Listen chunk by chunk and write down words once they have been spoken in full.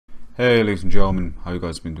Hey ladies and gentlemen, how you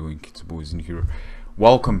guys been doing? It's the boys in here.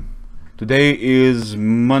 Welcome. Today is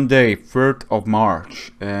Monday, 3rd of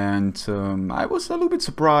March, and I was a little bit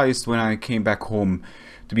surprised when I came back home.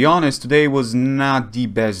 To be honest, today was not the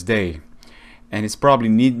best day, and it's probably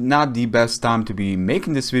not the best time to be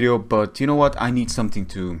making this video, but you know what? I need something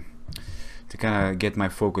to kind of get my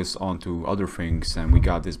focus onto other things, and we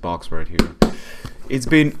got this box right here. It's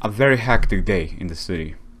been a very hectic day in the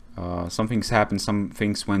city. Some things happened, some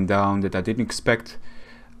things went down that I didn't expect,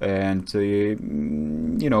 and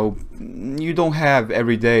you know, you don't have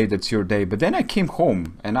every day that's your day. But then I came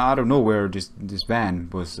home, and out of nowhere this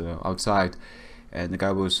van was outside, and the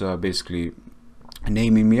guy was basically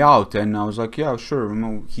naming me out, and I was like, yeah, sure. You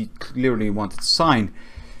know, he clearly wanted to sign.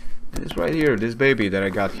 And it's right here. This baby that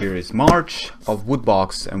I got here is March of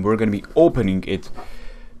Wootbox, and we're gonna be opening it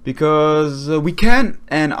because we can.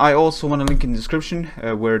 And I also want to link in the description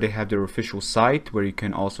where they have their official site, where you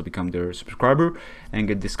can also become their subscriber and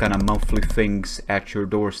get this kind of monthly things at your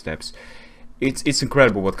doorsteps. It's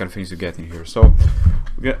incredible what kind of things you get in here. So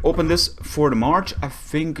we're gonna open this for the March. I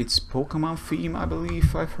think it's Pokemon theme, I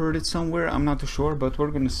believe. I've heard it somewhere, I'm not too sure, but we're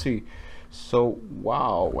gonna see. So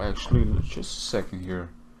wow, actually, just a second here.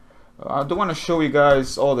 I don't want to show you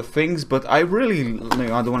guys all the things, but I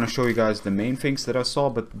don't want to show you guys the main things that I saw.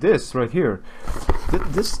 But this right here,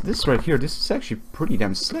 this right here, this is actually pretty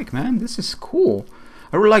damn slick, man. This is cool.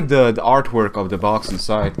 I really like the artwork of the box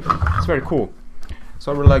inside. It's very cool.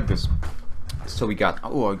 So I really like this. So we got,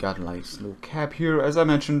 I got a nice little cap here. As I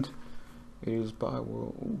mentioned, it is by,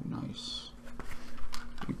 oh, nice.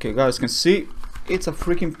 Okay, guys can see it's a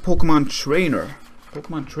freaking Pokemon trainer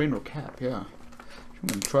cap. Yeah. I'm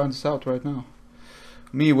gonna try this out right now.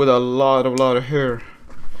 Me with a lot of hair.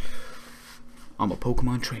 I'm a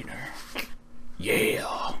Pokemon trainer.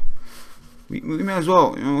 Yeah. We may as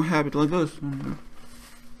well, you know, have it like this.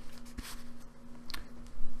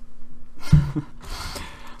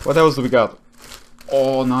 What else do we got?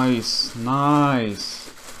 Oh, nice. I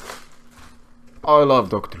love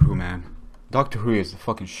Doctor Who, man. Doctor Who is the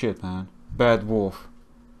fucking shit, man. Bad Wolf.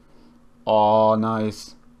 Oh,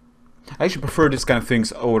 nice. I actually prefer this kind of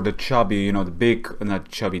things over the chubby, you know, the big, not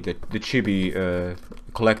chubby, the chibi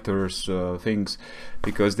collectors things,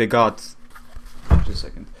 because they got, just a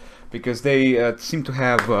second, because they seem to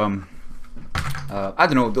have, I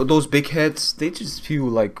don't know, those big heads, they just feel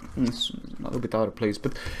like a little bit out of place,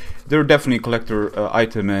 but they're definitely a collector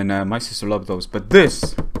item, and my sister loved those. But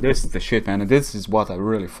this is the shit, man, and this is what I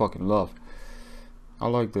really fucking love. I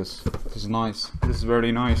like this. This is nice. This is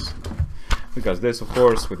very nice. Because this, of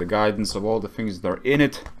course, with the guidance of all the things that are in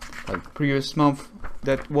it, like the previous month,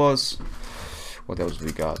 that was. What else do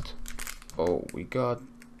we got? Oh, we got.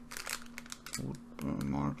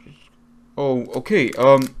 Oh, okay.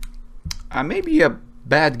 I may be a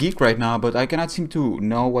bad geek right now, but I cannot seem to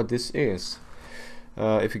know what this is.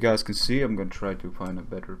 If you guys can see, I'm gonna try to find a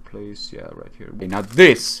better place. Yeah, right here. Okay, now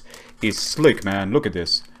this is slick, man. Look at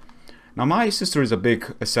this. Now my sister is a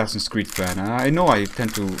big Assassin's Creed fan, and I know I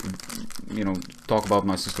tend to, you know, talk about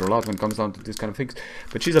my sister a lot when it comes down to this kind of things,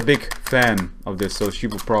 but she's a big fan of this, so she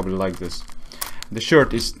will probably like this. The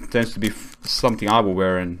shirt tends to be something I will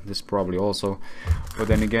wear, and this probably also, but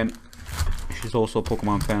then again, she's also a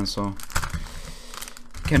Pokemon fan, so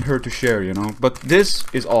can't hurt to share, you know. But this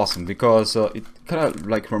is awesome because it kind of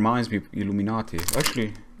like reminds me of Illuminati.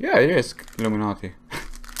 Actually, yeah, it is Illuminati.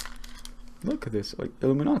 Look at this, like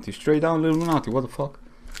Illuminati, straight down Illuminati, what the fuck?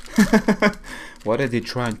 What are they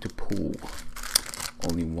trying to pull?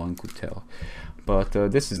 Only one could tell. But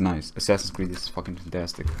this is nice. Assassin's Creed is fucking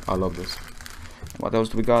fantastic. I love this. What else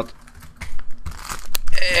do we got?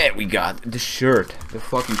 We got the shirt, the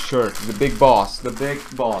fucking shirt, the big boss, the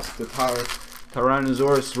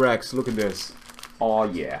Tyrannosaurus Rex. Look at this. Oh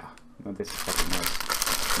yeah, no, this is fucking nice.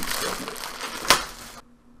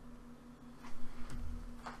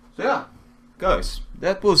 So yeah. Guys,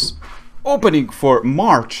 that was opening for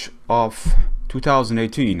March of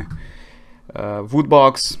 2018.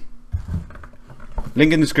 Wootbox.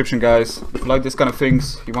 Link in the description, guys. If you like this kind of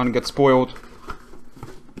things, you want to get spoiled,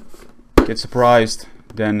 get surprised,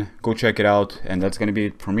 then go check it out. And that's gonna be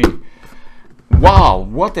it for me. Wow,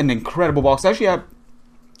 what an incredible box. Actually,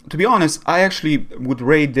 to be honest, I actually would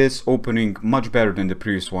rate this opening much better than the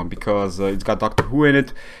previous one because it's got Doctor Who in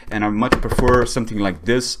it, and I much prefer something like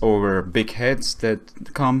this over big heads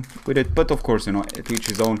that come with it. But of course, you know, to each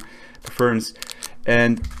his own preference.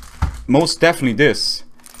 And most definitely this,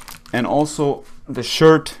 and also the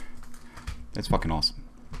shirt. That's fucking awesome.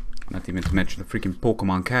 Not even to mention the freaking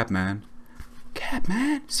Pokemon cap, man. Cap,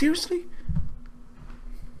 man, seriously?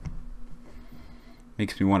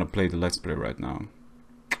 Makes me want to play the Let's Play right now.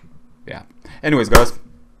 Anyways, guys,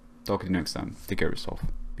 talk to you next time. Take care of yourself.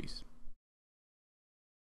 Peace.